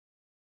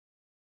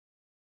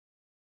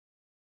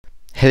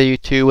Hey there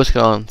YouTube, what's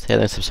going on? Today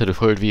next episode of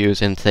Hood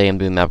Reviews, and today I'm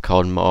doing a map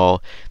called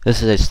Mall.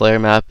 This is a Slayer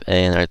map,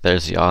 and right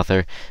there's the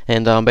author.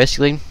 And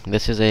basically,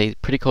 this is a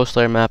pretty cool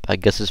Slayer map. I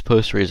guess it's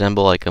supposed to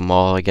resemble like a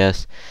mall, I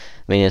guess.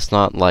 I mean, it's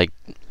not like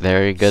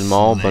very good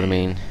mall, but I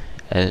mean,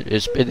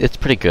 it's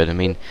pretty good. I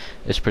mean,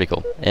 it's pretty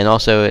cool. And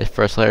also,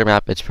 for a Slayer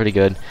map, it's pretty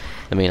good.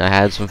 I mean, I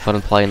had some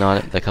fun playing on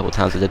it. The couple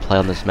times I did play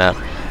on this map,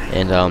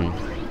 and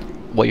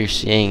what you're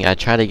seeing, I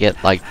try to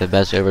get like the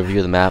best overview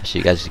of the map, so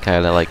you guys can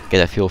kind of like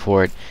get a feel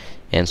for it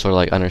and sort of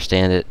like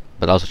understand it,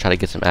 but also try to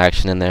get some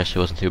action in there so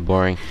it wasn't too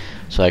boring.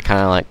 So I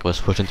kind of like was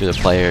pushing through the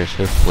players.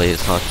 Hopefully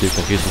it's not too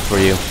confusing for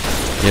you.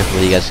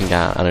 Hopefully you guys can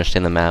kind of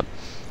understand the map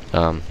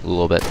a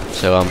little bit.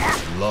 So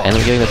I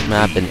ended up giving this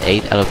map an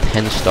 8 out of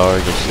 10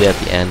 stars. You'll see at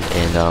the end,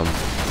 and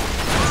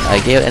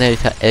I gave it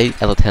an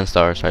 8 out of 10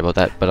 stars. Sorry about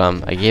that, but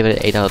I gave it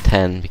an 8 out of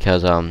 10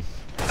 because I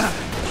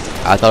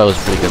thought it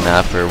was a pretty good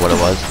map for what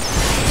it was,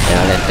 and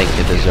I didn't think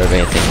it deserved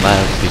anything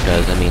less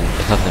because I mean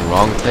there's nothing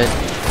wrong with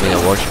it. I mean,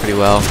 it works pretty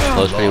well,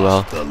 flows pretty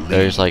well.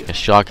 There's like a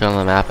shotgun on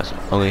the map. That's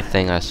the only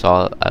thing I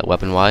saw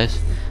weapon-wise.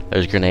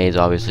 There's grenades,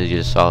 obviously, you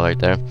just saw right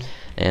there,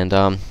 and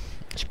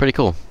it's pretty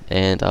cool.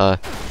 And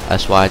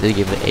that's why I did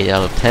give it an 8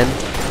 out of 10.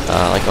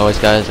 Like always,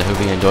 guys, I hope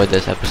you enjoyed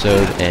this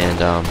episode. And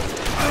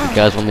if you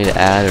guys want me to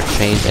add or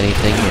change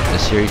anything in the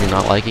series you're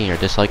not liking or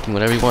disliking,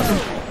 whatever you want,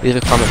 leave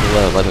a comment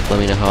below. Let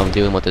me know how I'm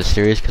doing with this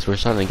series, because we're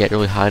starting to get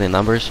really high in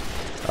numbers,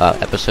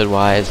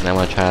 episode-wise, and I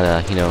want to try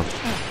to,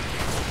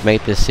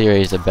 make this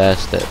series the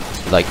best,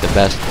 like the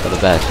best of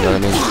the best, you know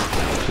what I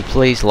mean? So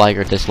please like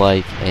or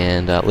dislike,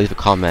 and leave a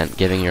comment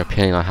giving your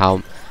opinion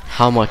on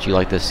how much you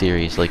like this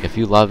series. Like if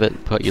you love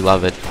it, put you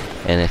love it,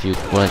 and if you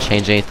want to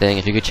change anything,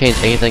 if you could change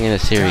anything in the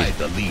series,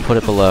 put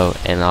it below,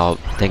 and I'll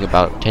think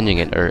about changing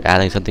it or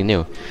adding something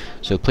new.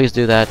 So please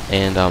do that,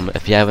 and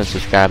if you haven't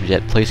subscribed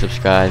yet, please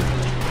subscribe,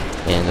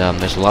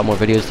 and there's a lot more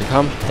videos to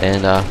come,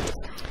 and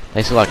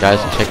thanks a lot, guys,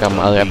 and check out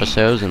my other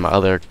episodes and my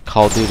other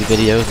Call of Duty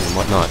videos and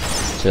whatnot.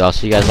 So I'll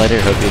see you guys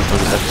later. Hope you enjoyed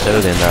this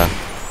episode, and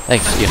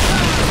thanks. See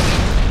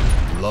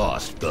ya.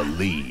 Lost the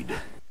lead.